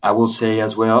I will say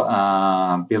as well,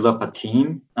 build up a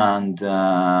team, and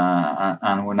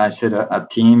when I said a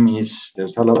team is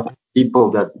there's a lot of people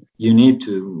that we need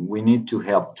to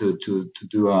help to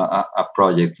do a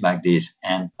project like this,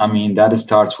 and I mean that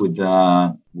starts with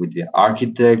the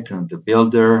architect and the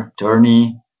builder,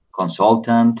 attorney,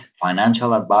 consultant,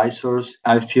 financial advisors.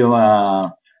 I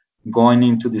feel. Going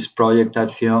into this project, I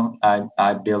feel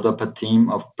I build up a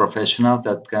team of professionals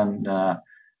that can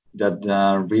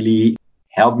really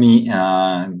help me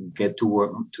get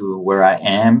to where I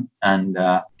am, and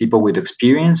people with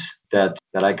experience that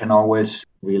I can always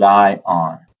rely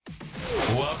on.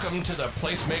 Welcome to the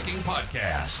Placemaking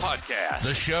Podcast.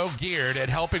 The show geared at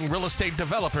helping real estate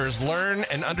developers learn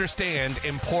and understand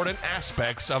important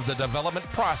aspects of the development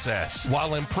process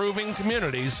while improving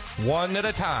communities one at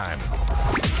a time.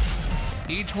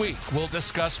 Each week, we'll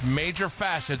discuss major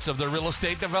facets of the real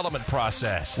estate development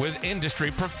process with industry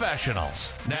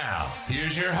professionals. Now,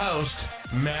 here's your host,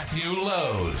 Matthew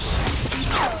Lowe's.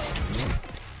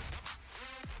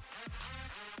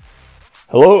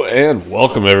 Hello and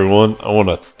welcome everyone. I want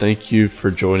to thank you for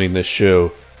joining this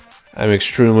show. I'm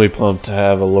extremely pumped to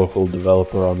have a local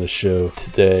developer on the show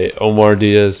today. Omar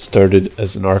Diaz started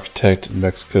as an architect in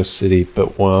Mexico City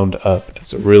but wound up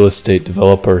as a real estate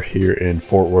developer here in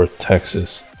Fort Worth,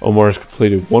 Texas. Omar has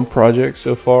completed one project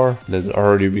so far and has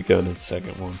already begun his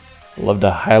second one. I love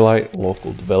to highlight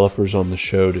local developers on the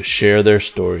show to share their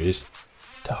stories,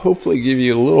 to hopefully give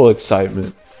you a little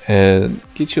excitement and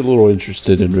get you a little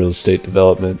interested in real estate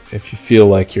development if you feel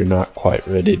like you're not quite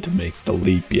ready to make the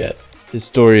leap yet. His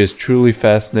story is truly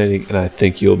fascinating, and I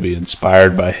think you'll be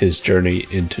inspired by his journey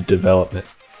into development.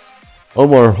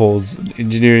 Omar holds an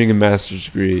engineering and master's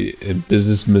degree in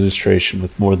business administration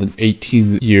with more than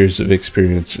 18 years of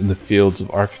experience in the fields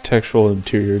of architectural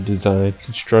interior design,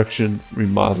 construction,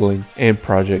 remodeling, and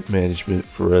project management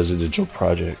for residential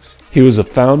projects. He was a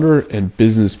founder and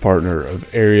business partner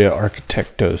of Area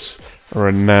Arquitectos, a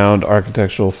renowned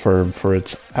architectural firm for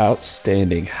its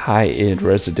outstanding high-end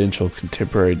residential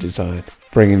contemporary design,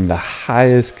 bringing the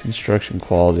highest construction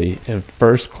quality and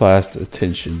first-class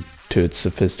attention to its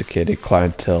sophisticated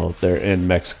clientele there in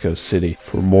Mexico City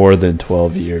for more than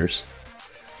 12 years.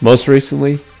 Most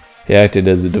recently, he acted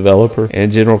as a developer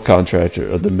and general contractor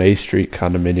of the May Street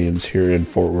condominiums here in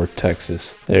Fort Worth,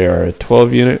 Texas. They are a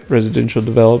 12-unit residential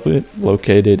development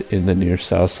located in the near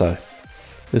South Side.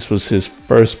 This was his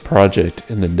first project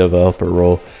in the developer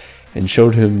role and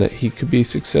showed him that he could be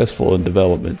successful in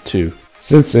development too.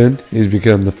 Since then, he's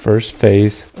become the first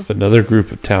phase of another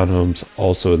group of townhomes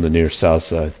also in the near South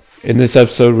Side. In this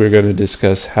episode, we're going to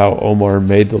discuss how Omar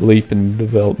made the leap in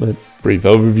development, brief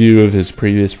overview of his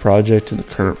previous project and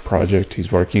the current project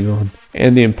he's working on,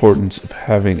 and the importance of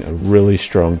having a really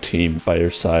strong team by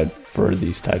your side for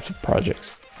these types of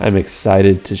projects. I'm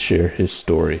excited to share his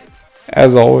story.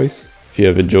 As always, if you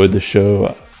have enjoyed the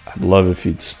show, I'd love if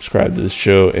you'd subscribe to the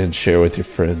show and share with your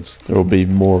friends. There will be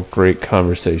more great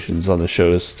conversations on the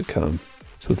shows to come.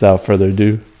 So without further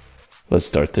ado, let's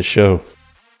start the show.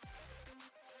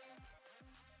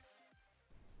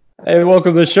 Hey,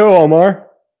 welcome to the show, Omar.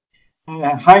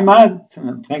 Hi, Matt.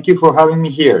 Thank you for having me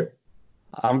here.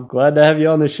 I'm glad to have you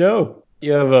on the show.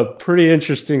 You have a pretty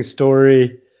interesting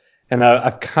story, and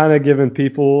I've kind of given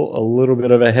people a little bit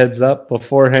of a heads up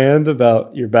beforehand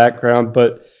about your background,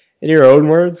 but in your own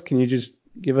words, can you just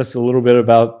give us a little bit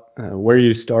about where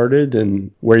you started and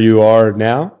where you are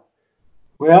now?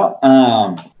 Well,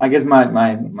 I guess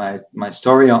my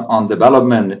story on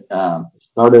development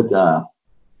started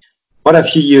quite a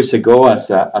few years ago as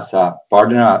a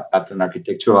partner at an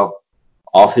architectural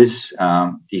office,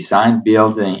 design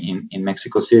build in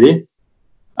Mexico City.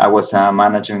 I was a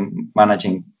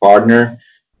managing partner.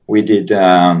 We did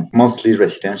mostly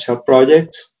residential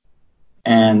projects,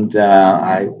 and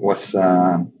I was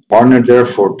partner there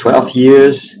for 12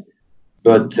 years.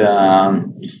 But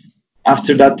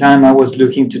after that time, I was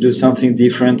looking to do something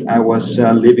different. I was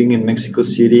living in Mexico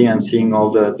City and seeing all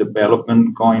the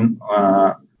development going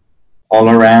all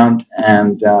around,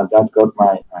 and that got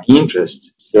my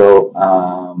interest. So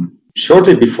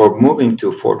shortly before moving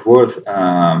to Fort Worth,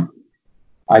 I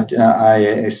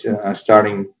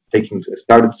started taking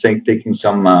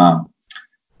some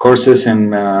courses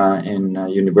in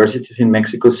universities in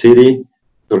Mexico City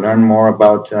to learn more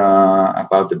about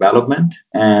development,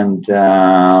 and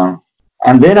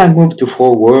then I moved to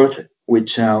Fort Worth,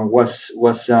 which was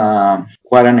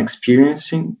quite an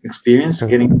experience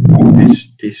getting to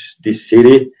this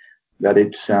city that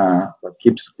that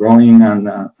keeps growing and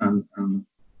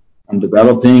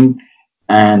developing,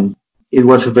 and it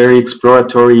was a very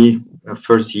exploratory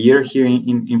first year here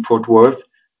in Fort Worth,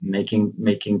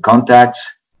 making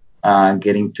contacts,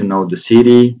 getting to know the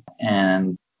city.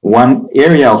 And one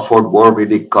area of Fort Worth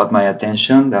really caught my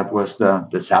attention. That was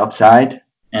the south side,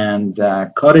 and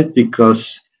caught it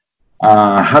because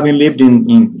having lived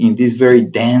in this very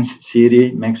dense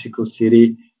city, Mexico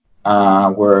City,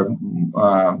 where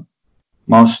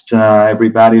most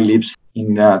everybody lives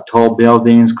in tall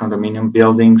buildings, condominium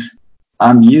buildings.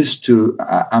 I'm used to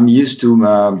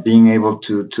being able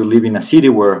to live in a city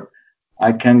where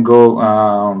I can go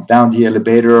down the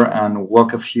elevator and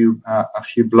walk a few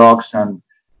blocks and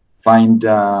find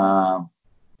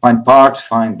parks,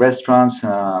 find restaurants,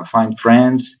 find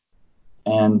friends.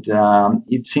 And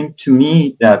it seemed to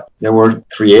me that there were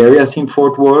three areas in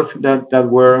Fort Worth that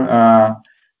were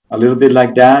a little bit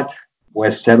like that.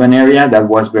 West 7 area that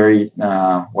was very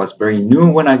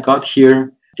new when I got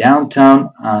here.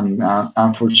 Downtown and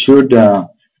for sure the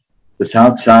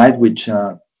south side, which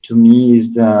to me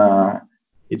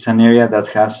it's an area that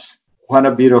has quite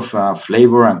a bit of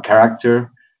flavor and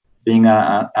character, being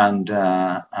and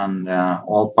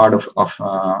all part of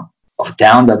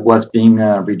town that was being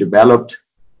redeveloped.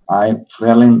 I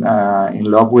fell in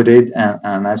love with it,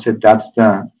 and I said that's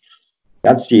the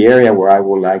area where I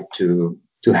would like to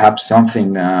have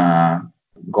something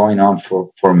going on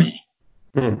for me.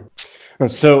 Hmm.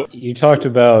 So you talked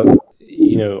about,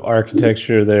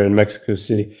 architecture there in Mexico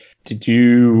City.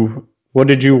 What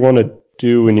did you want to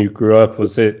do when you grew up?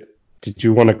 Did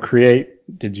you want to create?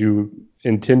 Did you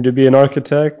intend to be an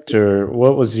architect, or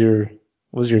what was your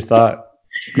thought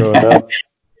growing up?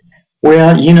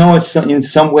 Well, in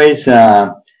some ways,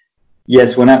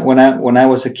 yes. When I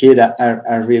was a kid,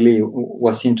 I really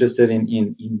was interested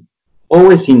in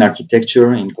always in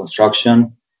architecture, in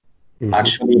construction. Hmm.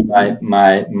 Actually,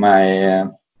 my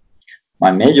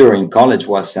major in college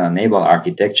was naval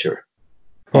architecture,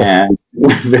 Huh. and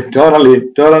a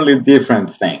totally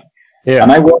different thing. And Yeah.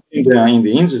 I worked in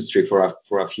the industry for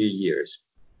a few years.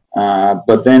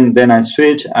 But then I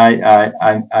switched. I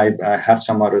had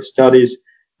some other studies,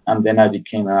 and then I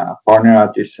became a partner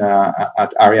at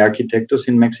Area Arquitectos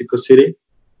in Mexico City.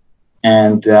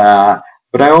 And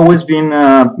but I always been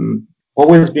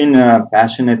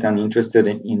passionate and interested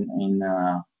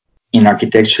in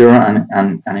architecture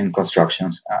and in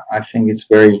constructions. I think it's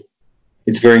very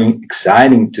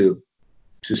exciting to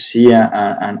see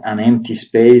an empty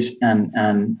space and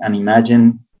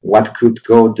imagine what could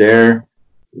go there,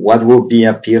 what would be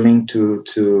appealing to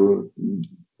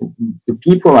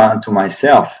people and to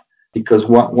myself. Because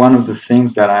one of the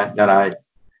things that I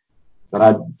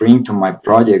bring to my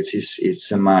projects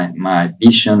is my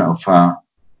vision of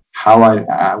how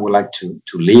I would like to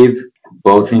live,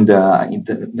 both in the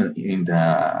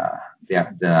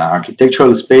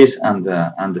architectural space and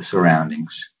the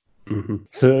surroundings.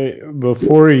 So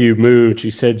before you moved,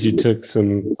 you said you took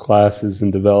some classes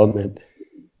in development.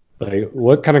 Like,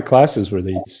 what kind of classes were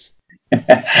these?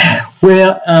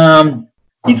 Well,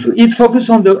 it focused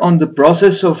on the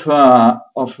process of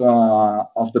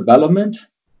development,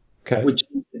 Okay. which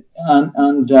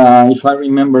and if I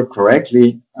remember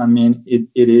correctly, I mean it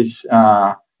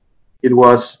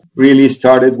was really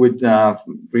started with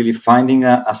really finding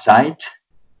a site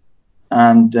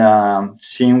and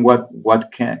seeing what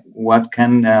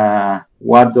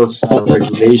does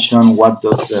regulation, what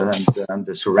does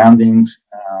the surroundings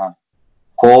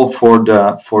call for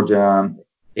the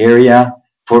area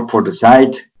for the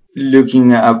site,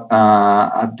 looking at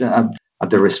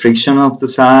the restriction of the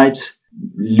sites,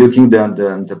 looking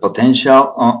the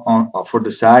potential for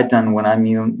the site. And when I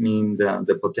mean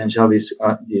the potential is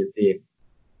the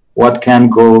what can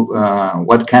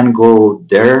go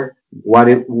there, what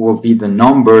it will be the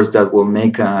numbers that will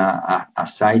make a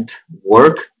site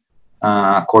work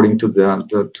according to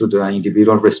the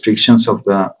individual restrictions of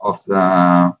the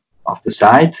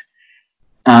site.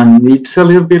 And it's a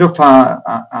little bit of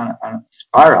a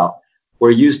spiral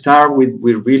where you start with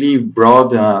really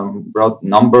broad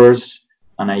numbers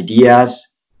and ideas,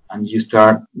 and you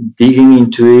start digging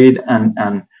into it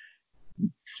and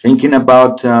thinking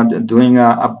about doing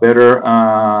a better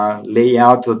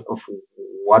layout of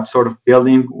what sort of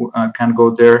building can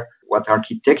go there, what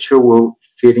architecture will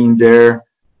fit in there,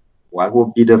 what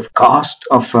will be the cost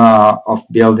of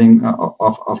building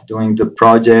of doing the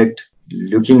project,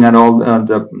 looking at all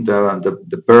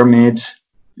the permits,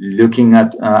 looking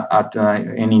at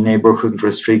any neighborhood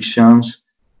restrictions,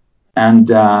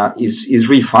 and is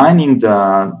refining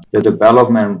the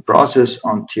development process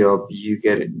until you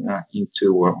get it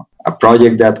into a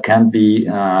project that can be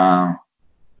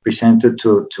presented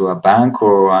to a bank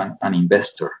or an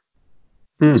investor.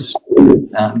 Hmm. So,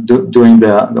 doing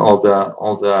all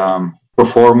the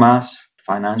performance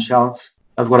financials.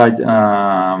 That's what I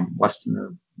was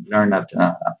learned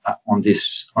on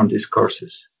these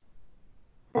courses.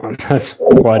 That's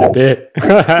quite a bit.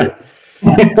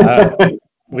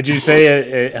 Would you say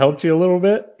it helped you a little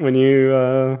bit when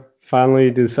you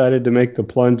finally decided to make the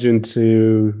plunge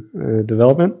into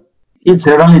development? It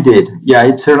certainly did. Yeah,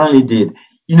 it certainly did.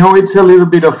 It's a little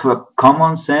bit of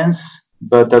common sense,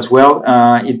 but as well,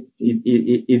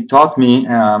 it taught me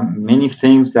many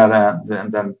things that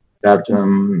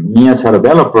me as a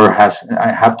developer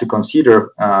I have to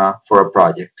consider for a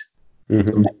project to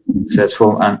make it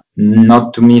successful, and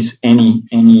not to miss any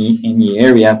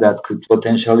area that could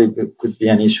potentially could be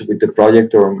an issue with the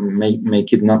project or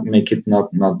make it not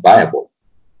viable.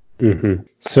 Mm-hmm.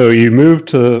 So you moved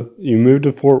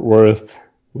to Fort Worth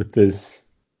with this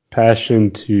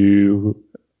passion to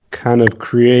kind of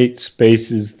create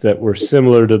spaces that were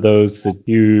similar to those that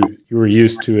you were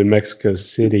used to in Mexico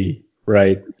City,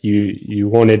 right? You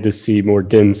wanted to see more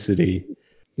density.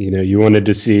 You wanted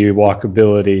to see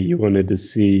walkability. You wanted to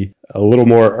see a little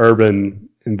more urban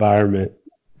environment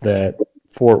that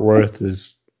Fort Worth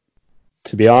is,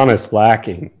 to be honest,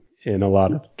 lacking in a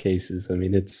lot of cases. I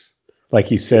mean, it's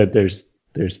like you said, there's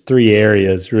 3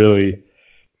 areas really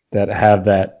that have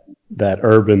that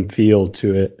urban feel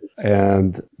to it,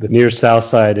 and the near south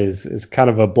side is kind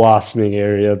of a blossoming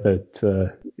area, but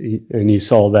and you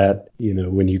saw that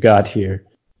when you got here.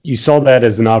 You saw that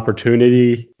as an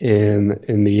opportunity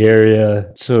in the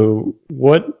area. So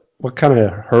what kind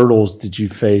of hurdles did you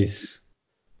face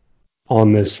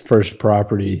on this first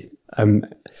property?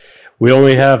 We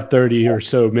only have 30 or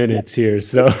so minutes here,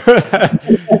 so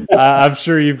I'm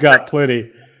sure you've got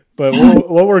plenty. But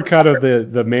what were kind of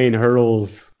the main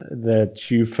hurdles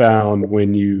that you found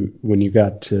when you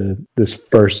got to this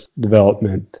first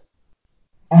development?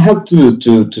 I have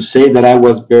to say that I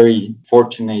was very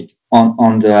fortunate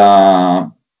on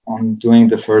doing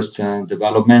the first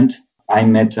development. I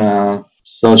met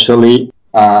socially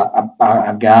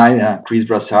a guy, Chris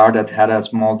Brassard, that had a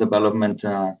small development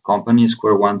company,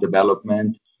 Square One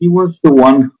Development. He was the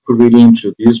one who really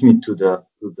introduced me to the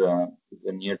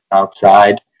near south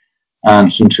side, and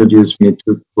he introduced me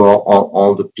to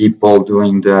all the people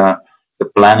doing the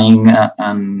planning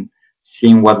and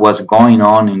seeing what was going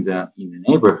on in the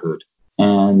neighborhood.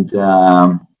 And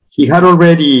he had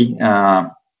already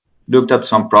looked at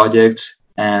some projects,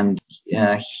 and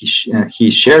he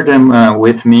shared them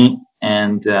with me.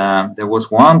 And there was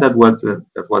one that was the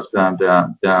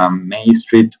May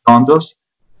Street condos,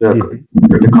 the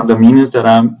condominiums that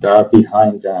are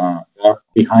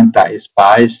behind Diaz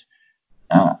Spice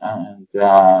and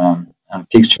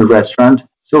Fixture Restaurant.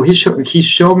 So he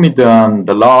showed me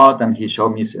the lot, and he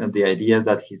showed me the ideas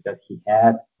that he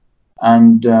had,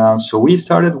 and so we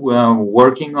started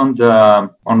working on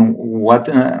what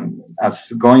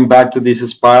as going back to this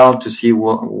spiral to see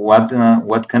what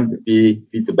can be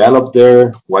developed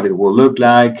there, what it will look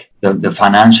like, the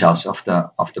financials of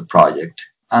the project,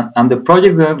 and the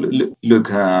project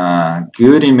looked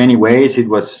good in many ways. It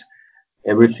was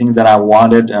everything that I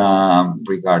wanted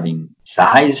regarding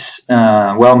size.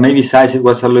 Well, maybe size, it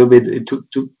was a little bit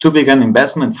too big an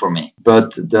investment for me.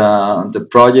 But the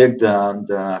project,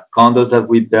 the condos that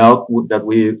we built,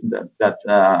 that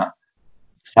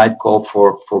site called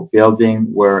for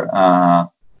building were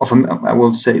often, I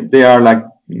will say, they are like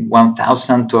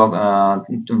 1,000 to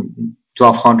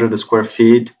 1,200 square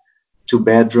feet, 2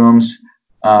 bedrooms,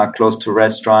 close to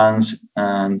restaurants,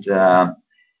 and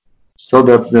so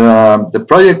the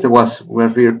project was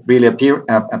really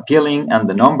appealing, and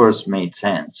the numbers made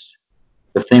sense.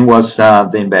 The thing was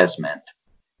the investment,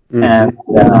 and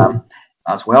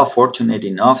as well, fortunate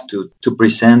enough to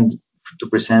present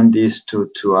this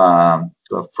to a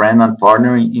friend and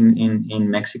partner in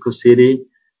Mexico City,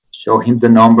 show him the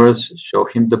numbers, show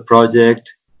him the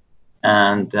project,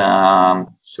 and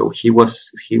so he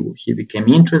became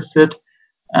interested,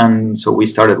 and so we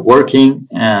started working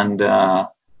and.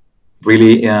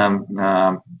 Really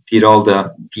did all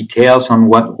the details on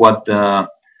what the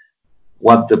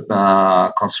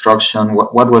construction,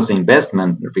 what was the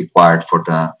investment required for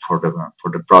the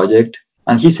project,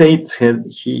 and he said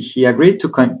he agreed to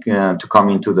come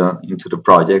into the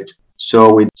project.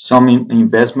 So with some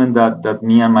investment that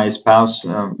me and my spouse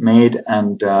made,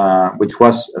 and which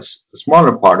was a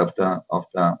smaller part of the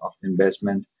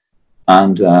investment,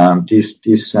 and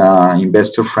this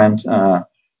investor friend.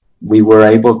 We were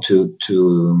able to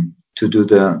do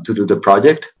the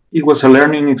project. It was a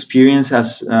learning experience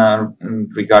as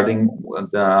regarding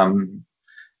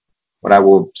what I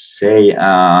will say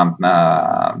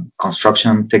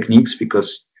construction techniques,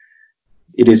 because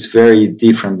it is very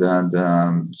different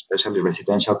than especially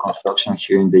residential construction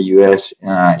here in the U.S.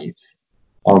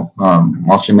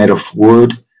 mostly made of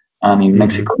wood, and in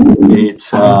Mexico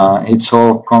it's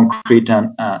all concrete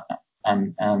and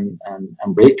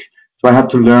brick. So I had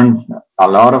to learn a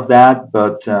lot of that,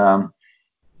 but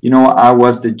I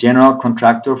was the general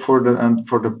contractor for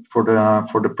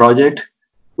the project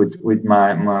with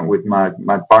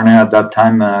my partner at that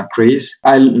time, Chris.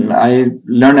 I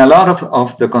learned a lot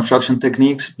of the construction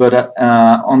techniques, but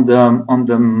on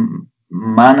the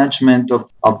management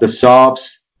of the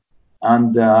subs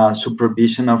and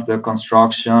supervision of the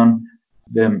construction,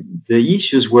 the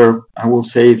issues were, I will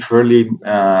say, fairly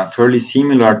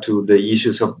similar to the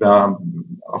issues of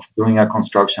doing a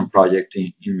construction project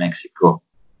in Mexico.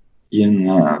 In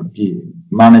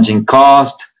managing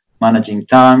cost, managing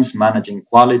times, managing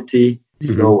quality.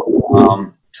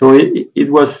 So it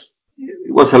was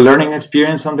a learning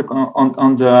experience on the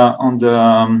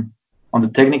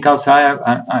technical side.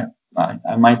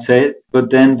 I might say, but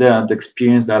then the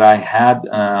experience that I had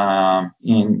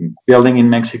in building in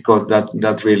Mexico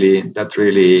that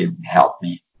really helped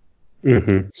me.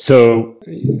 So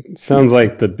it sounds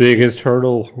like the biggest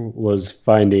hurdle was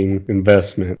finding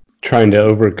investment, trying to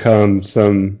overcome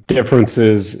some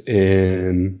differences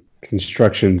in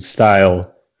construction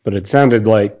style, but it sounded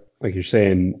like you're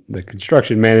saying the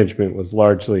construction management was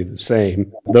largely the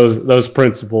same. Those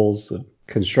principles of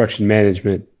construction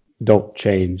management don't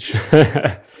change.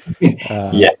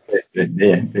 Yes, they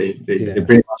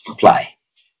pretty much apply.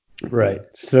 Right.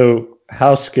 So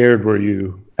how scared were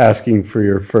you asking for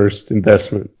your first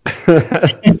investment?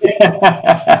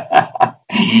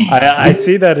 I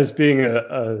see that as being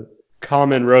a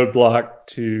common roadblock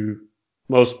to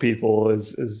most people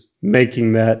is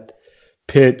making that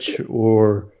pitch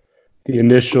or the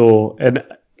initial, and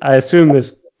I assume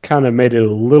this kind of made it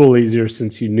a little easier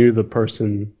since you knew the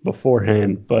person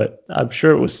beforehand, but I'm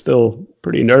sure it was still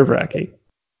pretty nerve-wracking.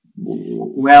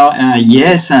 Well,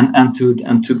 yes, and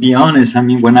to be honest, I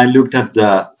mean, when I looked at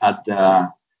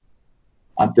the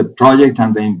project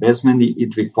and the investment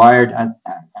it required,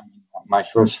 my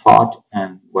first thought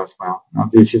and was, well, no,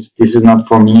 this is not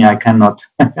for me. I cannot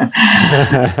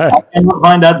I cannot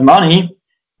find that money.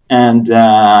 And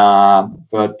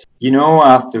but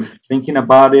after thinking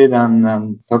about it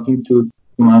and talking to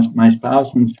my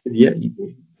spouse, and said, yeah,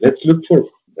 let's look for.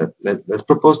 Let's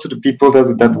propose to the people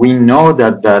that we know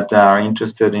that are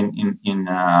interested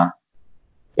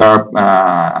that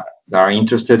are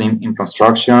interested in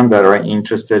construction, that are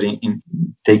interested in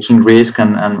taking risk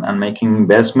and making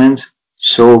investments.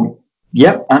 So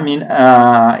yeah, I mean,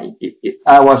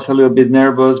 I was a little bit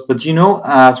nervous, but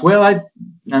as well, I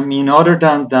mean, other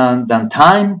than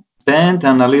time spent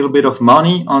and a little bit of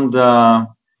money on the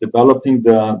developing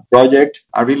the project,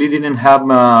 I really didn't have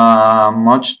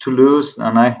much to lose,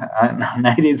 and I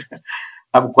did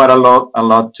have quite a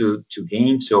lot to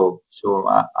gain. So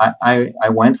I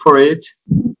went for it.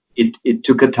 It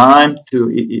took a time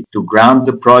to ground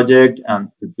the project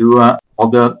and to do all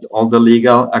the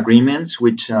legal agreements,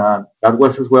 which that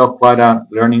was as well quite a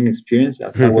learning experience,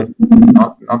 as I was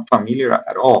not familiar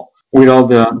at all with all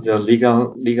the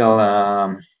legal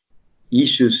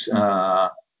issues,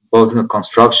 both in the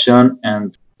construction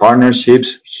and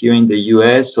partnerships here in the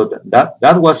U.S. So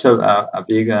that was a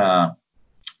big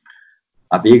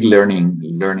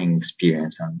learning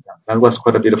experience, and that was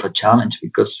quite a bit of a challenge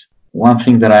because one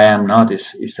thing that I am not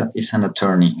is an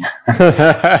attorney.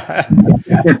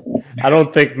 I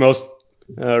don't think most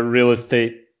real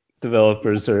estate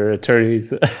developers are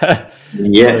attorneys.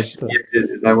 Yes,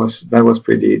 that was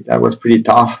pretty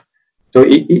tough. So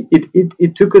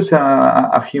it took us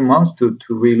a few months to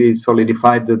really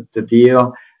solidify the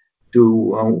deal, to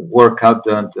work out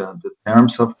the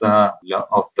terms of the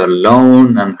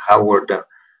loan and how were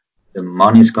the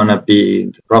money's gonna be,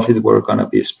 the profits were gonna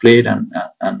be split and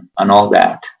all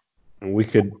that. We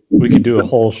could do a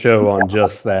whole show on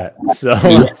just that. So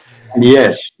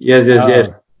yes.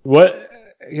 What?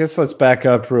 I guess let's back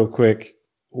up real quick.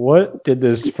 What did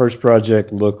this first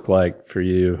project look like for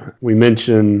you?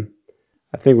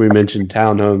 I think we mentioned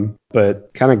townhome,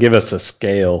 but kind of give us a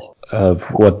scale of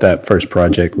what that first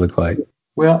project looked like.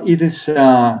 Well, it is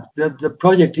the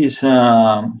project is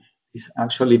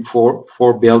actually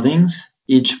four buildings.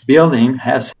 Each building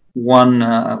has one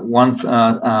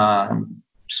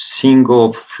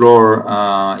single floor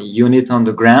unit on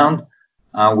the ground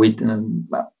with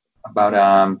about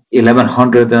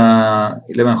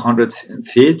 1,100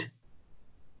 feet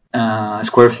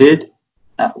square feet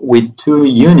with two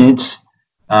units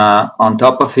on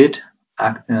top of it.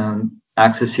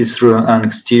 Access is through an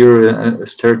exterior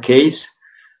staircase.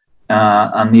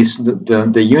 And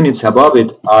the units above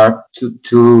it are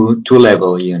two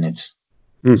level units.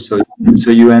 Mm.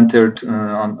 So you entered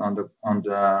on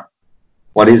the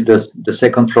what is the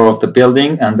second floor of the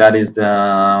building, and that is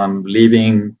the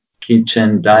living,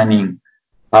 kitchen, dining,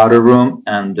 powder room,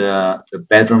 and the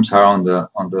bedrooms are on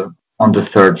the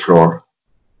third floor.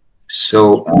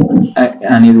 So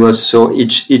and it was so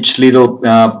each little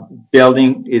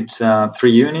building, it's 3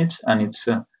 units, and it's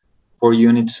 4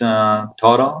 units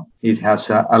total. It has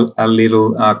a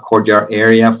little courtyard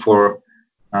area for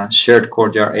shared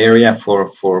courtyard area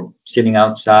for sitting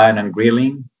outside and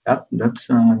grilling. That's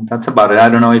about it. I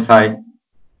don't know if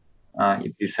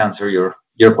this answer your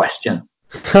question.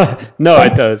 No,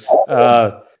 it does.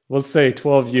 We'll say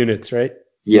 12 units, right?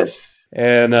 Yes.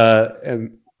 And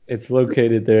it's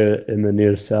located there in the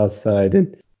near south side.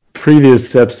 In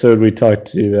previous episode, we talked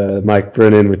to Mike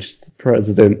Brennan, which is the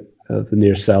president of the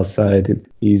near south side. And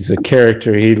he's a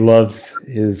character. He loves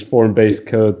his form-based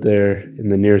code there in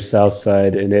the near south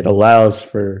side, and it allows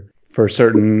for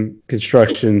certain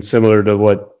construction similar to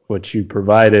what you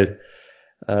provided.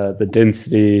 The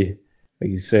density, like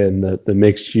you said, and the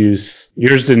mixed use.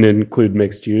 Yours didn't include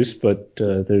mixed use, but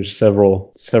there's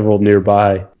several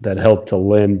nearby that help to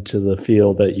lend to the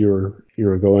feel that you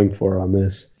were going for on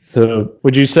this. So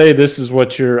would you say this is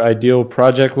what your ideal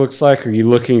project looks like? Are you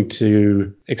looking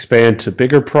to expand to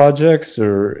bigger projects,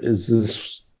 or is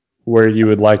this where you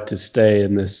would like to stay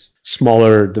in this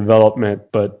smaller development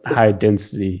but high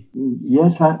density?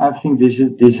 Yes, I think this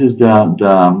is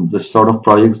the sort of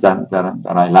projects that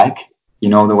I like. You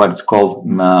know, what it's called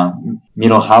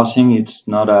middle housing. It's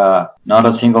not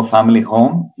a single family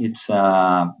home. It's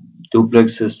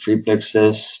duplexes,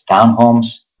 triplexes,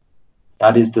 townhomes.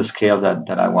 That is the scale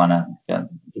that I wanna.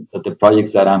 The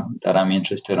projects that I'm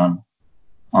interested on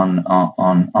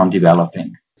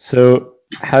developing. So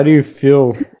how do you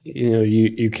feel?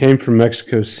 You came from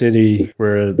Mexico City,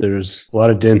 where there's a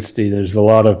lot of density. There's a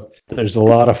lot of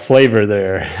flavor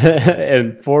there,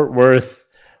 and Fort Worth,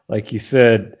 like you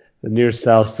said, the near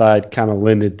south side kind of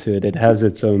lended to it. It has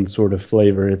its own sort of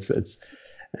flavor. It's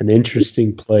an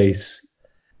interesting place.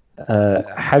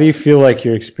 How do you feel like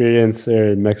your experience there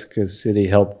in Mexico City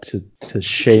helped to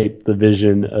shape the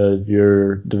vision of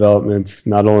your developments,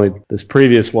 not only this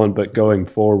previous one, but going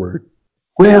forward?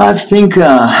 Well, I think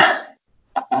yeah,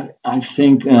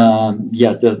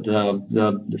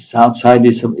 the South Side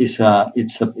is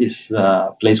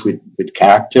a place with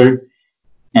character,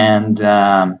 and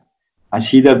I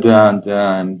see that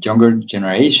the younger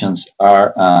generations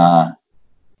are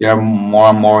they are more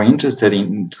and more interested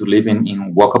in to live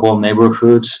in walkable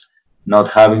neighborhoods, not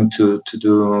having to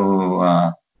do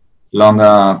long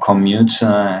commutes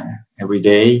every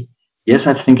day. Yes,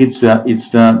 I think it's the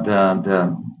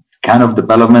kind of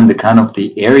development, the kind of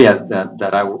the area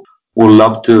that I would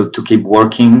love to keep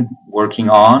working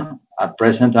on. At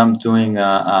present, I'm doing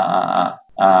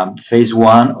phase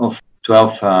one of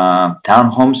 12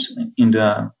 townhomes in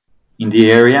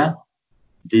the area.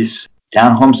 These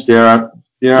townhomes,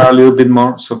 they are a little bit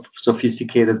more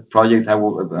sophisticated project. I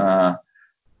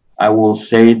will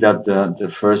say that the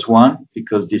first one,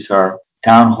 because these are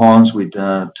townhomes with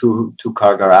two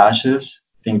car garages,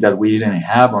 thing that we didn't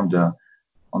have on the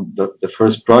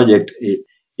first project.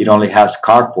 It only has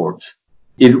carports.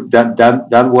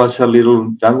 That was a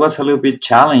little bit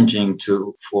challenging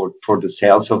for the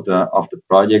sales of the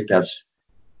project,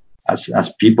 as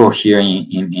people here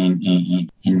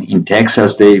in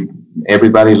Texas,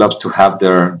 everybody loves to have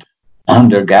their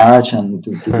garage and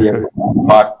to be able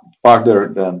to park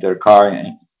their car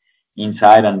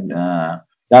inside, and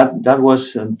that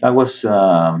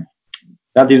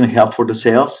didn't help for the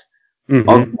sales.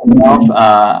 Mm-hmm. Also,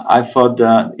 I thought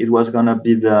that it was gonna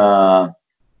be the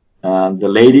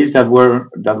ladies that were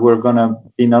gonna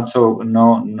be not so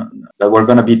that were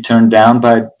gonna be turned down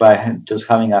by just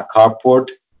having a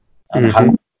carport and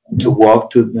having to walk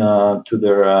to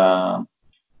their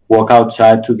walk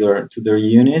outside to their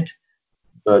unit.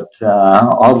 But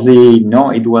oddly,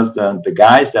 no, it was the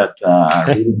guys that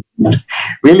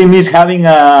really miss having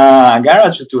a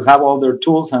garage to have all their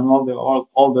tools and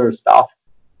all their stuff.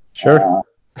 Sure.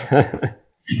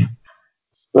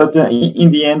 But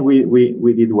in the end,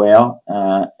 we did well,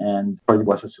 and the project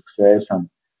was a success, and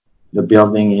the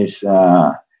building is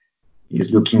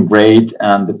looking great,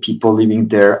 and the people living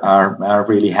there are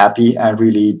really happy. I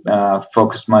really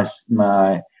focused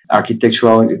my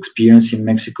architectural experience in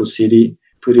Mexico City,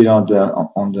 put it on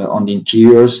the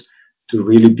interiors to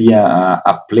really be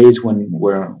a place when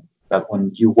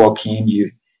you walk in,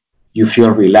 you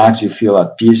feel relaxed, you feel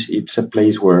at peace. It's a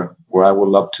place where I would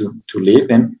love to live.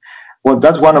 And well,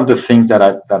 that's one of the things that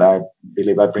I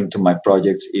believe I bring to my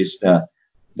projects is that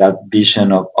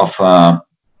vision of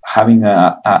having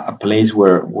a place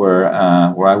where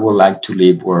I would like to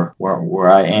live, where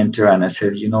I enter and I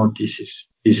said,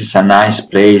 this is a nice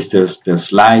place.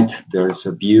 There's light, there's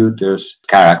a view, there's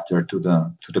character to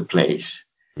the place.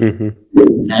 Mm-hmm.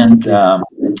 And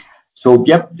so,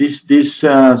 yep, this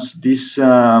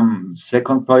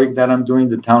second project that I'm doing,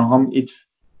 the townhome, it's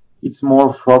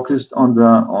more focused on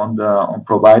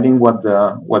providing what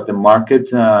the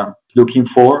market looking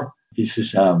for. This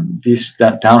is these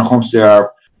townhomes. There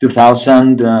are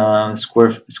 2,000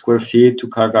 square feet,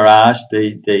 two-car garage.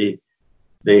 They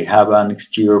have an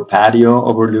exterior patio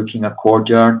overlooking a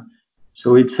courtyard.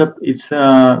 So it's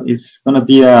going to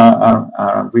be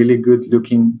a really good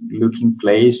looking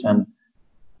place, and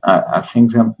I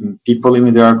think people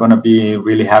living there are going to be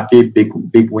really happy.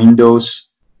 Big windows,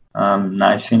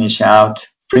 nice finish out,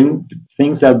 bring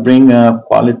things that bring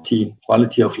quality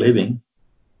of living.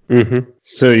 Mm-hmm.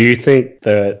 So you think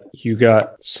that you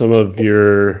got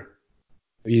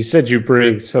you said you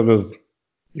bring some of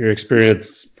your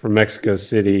experience from Mexico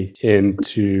City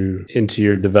into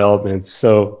your development.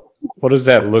 So what does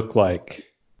that look like?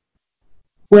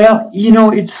 Well,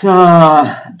 it's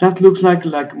that looks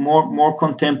like more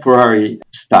contemporary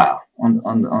style on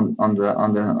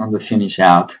the finish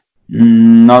out.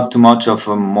 Not too much of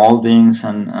moldings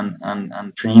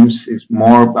and trims. It's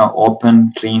more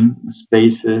open, clean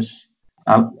spaces.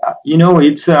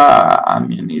 It's I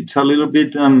mean, it's a little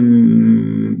bit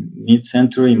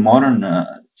mid-century modern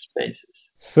spaces.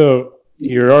 So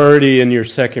you're already in your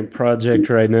second project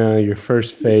right now, your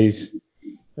first phase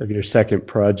of your second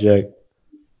project.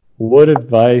 What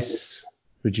advice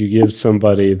would you give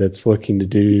somebody that's looking to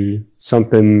do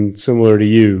something similar to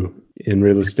you in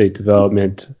real estate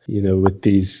development, with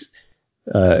these,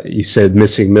 you said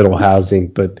missing middle housing,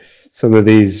 but some of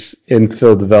these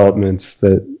infill developments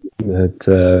that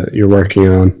you're working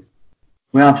on?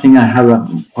 Well, I think I have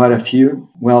quite a few.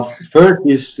 Well, first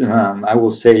is I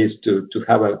will say is to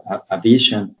have a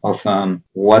vision of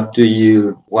what do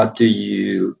you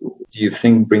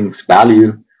think brings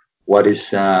value? What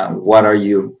are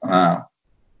you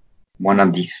one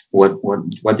of these?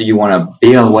 What do you want to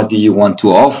build? What do you want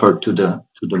to offer to the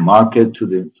market, to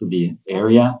the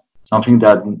area? Something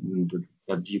that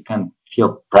you can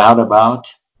feel proud about.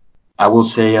 I will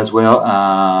say as well,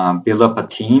 build up a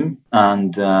team,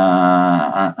 and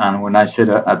when I said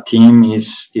a team,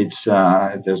 it's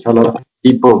there's a lot of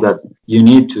people that we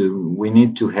need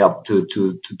to help to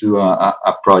do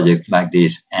a project like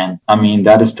this, and I mean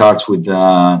that starts with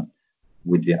the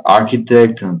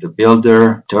architect and the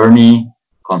builder, attorney,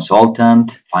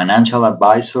 consultant, financial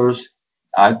advisors.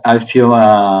 I feel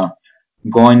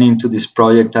going into this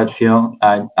project, I feel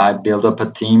I build up a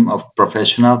team of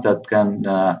professionals that can.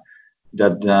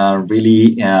 That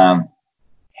really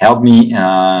help me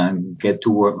get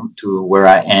to where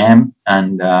I am,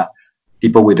 and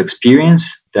people with experience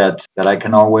that I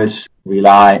can always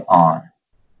rely on.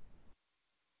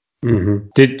 Mm-hmm.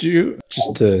 Did you,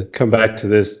 just to come back to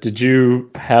this, did you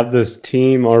have this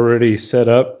team already set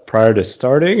up prior to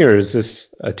starting, or is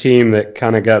this a team that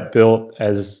kind of got built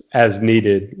as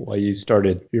needed while you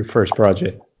started your first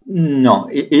project? No,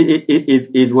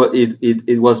 it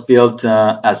was built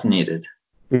as needed.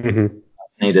 Mm-hmm.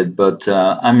 But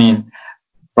I mean,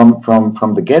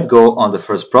 from the get go on the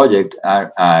first project,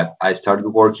 I started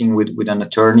working with an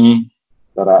attorney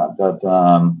that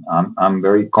I'm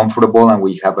very comfortable, and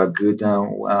we have a good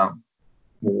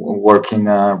working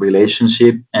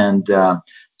relationship. And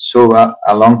so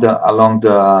along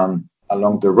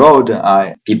the road,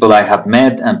 people I have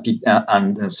met and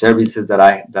services that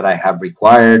I have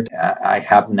required. I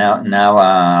have now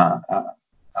a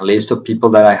list of people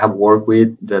that I have worked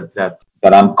with that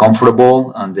I'm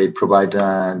comfortable, and they provide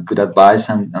good advice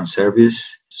and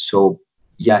service. So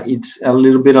yeah, it's a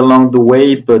little bit along the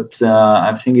way, but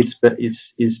I think it's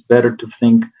better to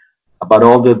think about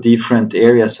all the different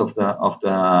areas of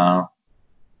the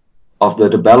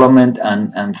development,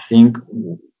 and think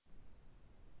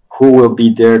who will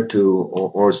be there to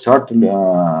or start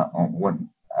when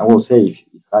I will say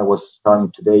if I was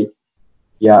starting today,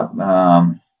 yeah.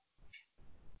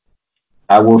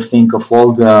 I will think of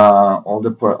all the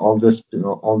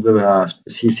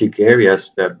specific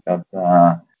areas that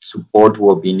support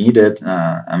will be needed.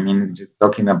 I mean, just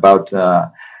talking about.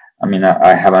 I mean,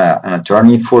 I have an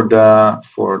attorney for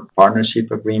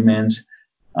partnership agreements,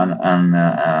 and an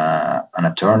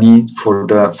attorney for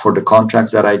the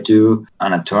contracts that I do,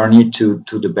 an attorney to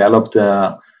develop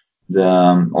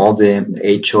all the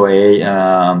HOA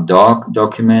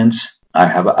documents. I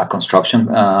have a construction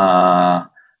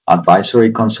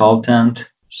advisory consultant.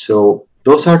 So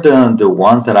those are the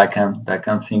ones that I can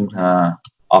think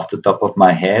off the top of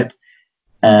my head.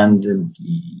 And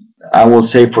I will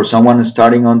say for someone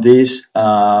starting on this,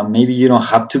 maybe you don't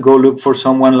have to go look for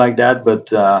someone like that,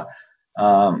 but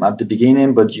at the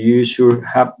beginning, but you should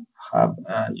have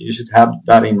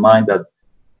that in mind that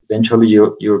eventually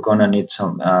you're gonna need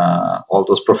some all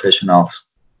those professionals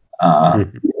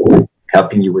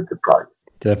helping you with the project.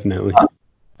 Definitely.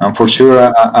 And for sure,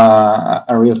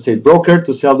 a real estate broker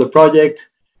to sell the project.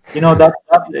 That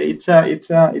it's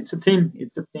a team.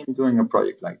 It's a team doing a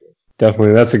project like this.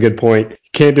 Definitely. That's a good point. You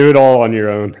can't do it all on your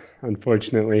own,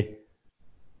 unfortunately.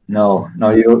 No,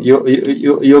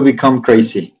 you'll become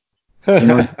crazy.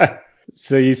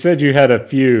 So you said you had a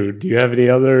few. Do you have any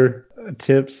other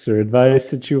tips or advice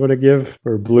that you want to give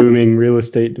for blooming real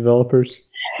estate developers?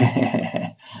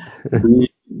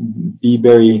 Be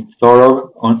very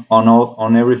thorough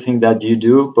on everything that you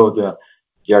do, both the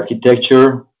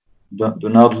architecture. Do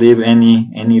not leave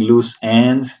any loose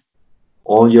ends.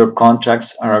 All your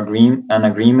contracts are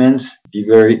agreements. Be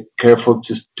very careful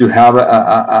to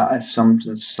have some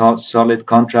solid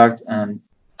contract and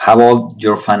have all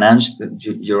your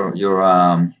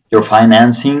your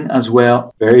financing as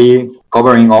well. Very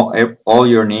covering all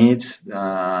your needs.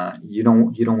 You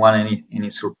don't want any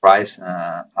surprise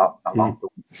along the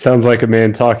way. Sounds like a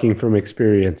man talking from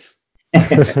experience.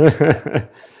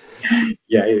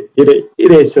 Yeah, it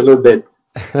is a little bit.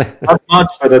 Not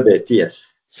much, but a bit,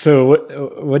 yes. So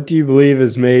what do you believe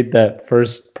has made that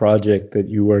first project that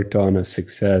you worked on a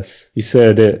success? You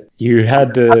said you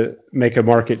had to make a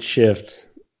market shift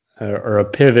or a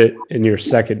pivot in your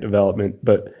second development,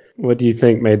 but what do you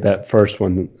think made that first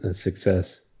one a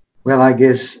success? Well, I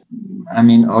guess,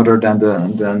 other than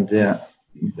the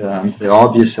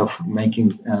obvious of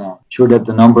making sure that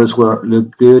the numbers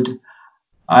look good,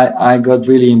 I got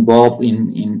really involved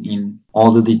in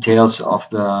all the details of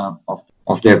the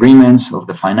agreements, of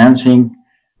the financing,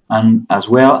 and as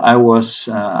well I was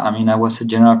a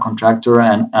general contractor,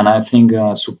 and I think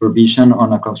supervision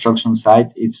on a construction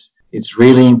site it's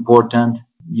really important.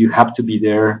 You have to be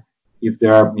there if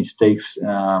there are mistakes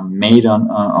made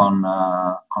on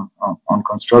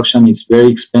construction. It's very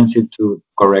expensive to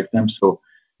correct them, so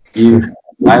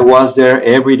I was there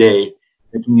every day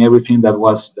checking everything that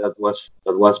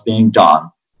was being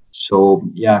done. So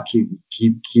yeah, keep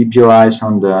your eyes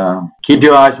on the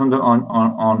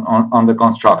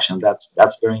construction.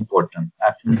 That's very important.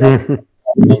 I think that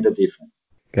made a difference.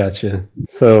 Gotcha.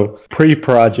 So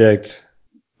pre-project,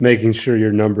 making sure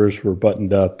your numbers were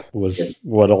buttoned up was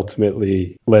what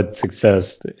ultimately led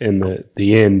success in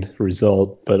the end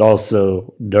result, but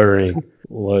also during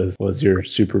was your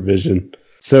supervision.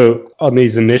 So on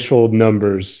these initial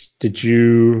numbers, did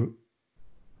you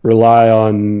rely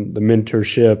on the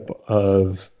mentorship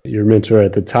of your mentor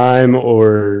at the time,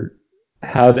 or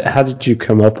how did you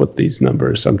come up with these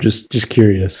numbers? I'm just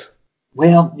curious.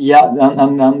 Well, yeah,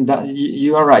 and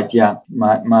you are right. Yeah,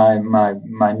 my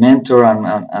mentor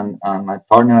and my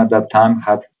partner at that time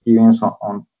had experience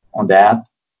on that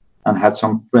and had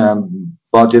some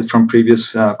budget from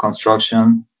previous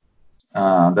construction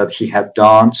that he had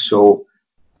done. So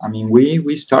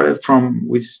we started from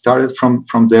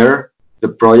there. The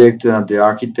project, the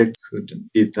architect who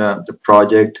did the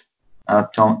project,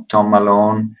 Tom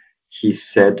Malone, he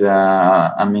said,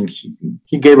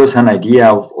 he gave us an idea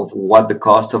of what the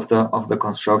cost of the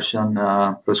construction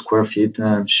per square feet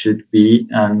should be,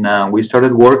 and we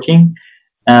started working.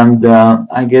 And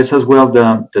I guess as well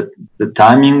the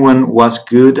timing was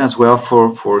good as well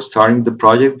for starting the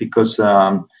project, because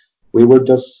we were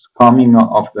just coming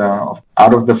out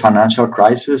of the financial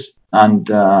crisis, and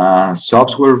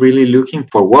subs were really looking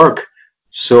for work.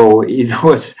 So it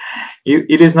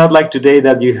is not like today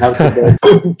that you have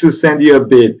to send you a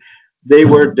bid. They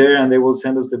were there and they will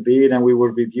send us the bid, and we will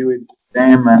review it with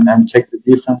them and check the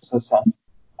differences and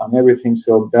everything.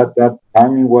 So that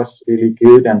timing was really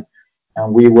good, and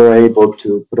we were able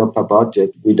to put up a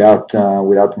budget without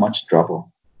much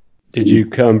trouble. Did you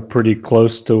come pretty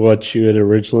close to what you had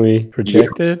originally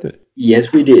projected?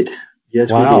 Yes, we did.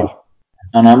 Yes, wow. We did.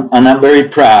 And I'm very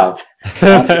proud.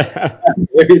 I'm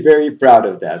very, very proud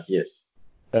of that. Yes.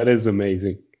 That is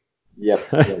amazing. Yep.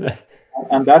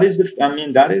 And that is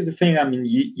the thing.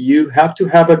 You have to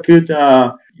have a good,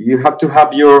 you have to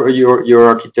have your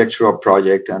architectural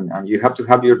project, and you have to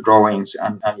have your drawings,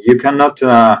 and you cannot,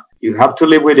 you have to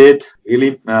live with it.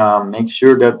 Really make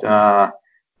sure that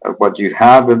what you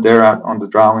have there on the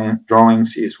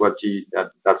drawings is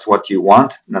that's what you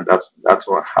want, and that's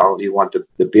how you want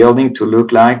the building to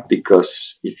look like.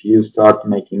 Because if you start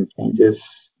making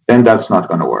changes, then that's not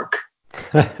going to work.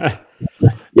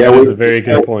 Yeah, That is a very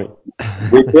good point.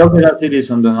 we built it as it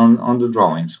is on the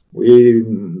drawings. We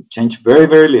changed very,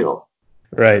 very little.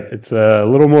 Right. It's a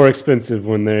little more expensive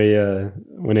when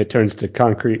it turns to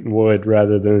concrete and wood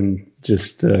rather than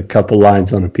just a couple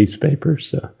lines on a piece of paper.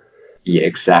 So. Yeah,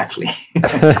 exactly.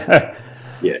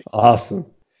 Yes. Awesome.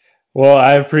 Well,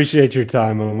 I appreciate your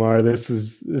time, Omar. This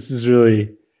is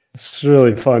really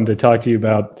fun to talk to you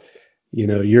about,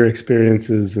 your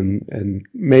experiences and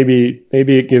maybe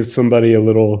it gives somebody a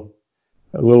little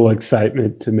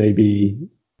excitement to maybe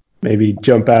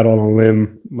jump out on a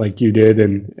limb like you did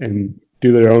and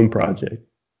do their own project.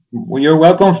 Well, you're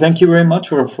welcome. Thank you very much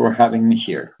for having me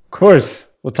here. Of course.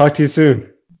 We'll talk to you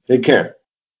soon. Take care.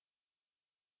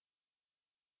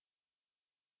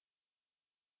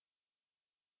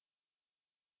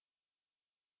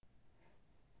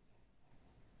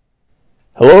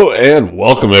 Hello and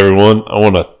welcome everyone. I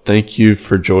want to thank you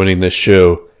for joining this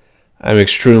show. I'm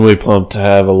extremely pumped to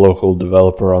have a local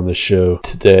developer on the show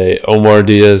today. Omar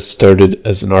Diaz started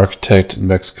as an architect in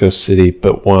Mexico City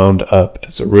but wound up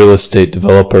as a real estate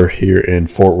developer here in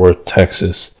Fort Worth,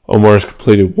 Texas. Omar has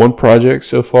completed one project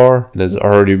so far and has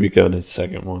already begun his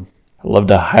second one. I love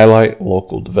to highlight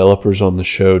local developers on the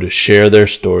show to share their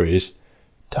stories,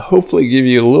 to hopefully give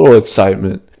you a little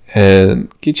excitement and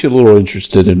get you a little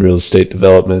interested in real estate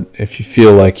development if you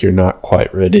feel like you're not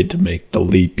quite ready to make the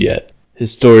leap yet.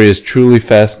 His story is truly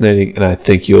fascinating, and I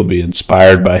think you'll be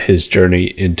inspired by his journey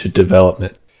into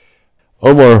development.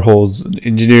 Omar holds an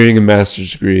engineering and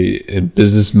master's degree in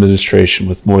business administration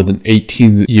with more than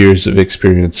 18 years of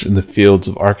experience in the fields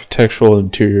of architectural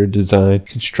interior design,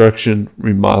 construction,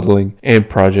 remodeling, and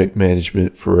project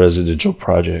management for residential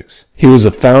projects. He was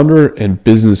a founder and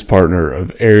business partner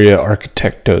of Area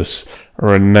Arquitectos, a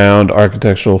renowned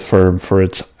architectural firm for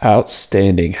its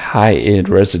outstanding high-end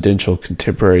residential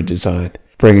contemporary design,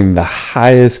 bringing the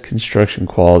highest construction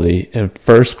quality and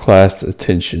first-class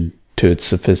attention to its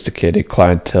sophisticated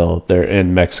clientele there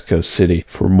in Mexico City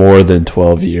for more than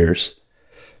 12 years.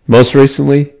 Most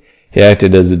recently, he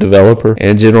acted as a developer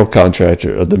and general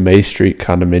contractor of the May Street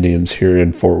condominiums here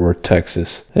in Fort Worth,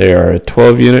 Texas. They are a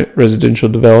 12-unit residential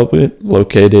development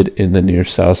located in the near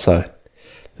South Side.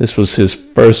 This was his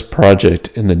first project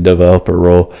in the developer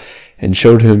role and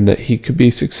showed him that he could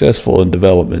be successful in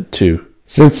development too.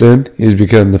 Since then, he's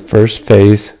begun the first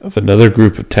phase of another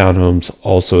group of townhomes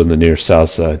also in the near South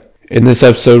Side. In this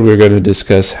episode, we're going to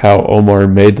discuss how Omar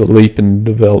made the leap in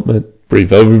development, brief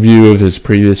overview of his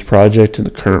previous project and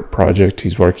the current project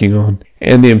he's working on,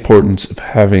 and the importance of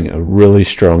having a really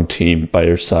strong team by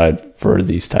your side for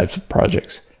these types of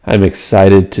projects. I'm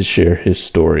excited to share his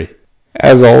story.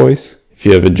 As always, if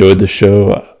you have enjoyed the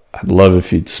show, I'd love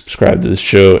if you'd subscribe to the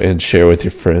show and share with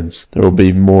your friends. There will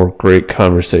be more great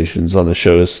conversations on the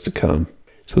shows to come.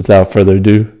 So without further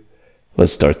ado,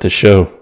 let's start the show.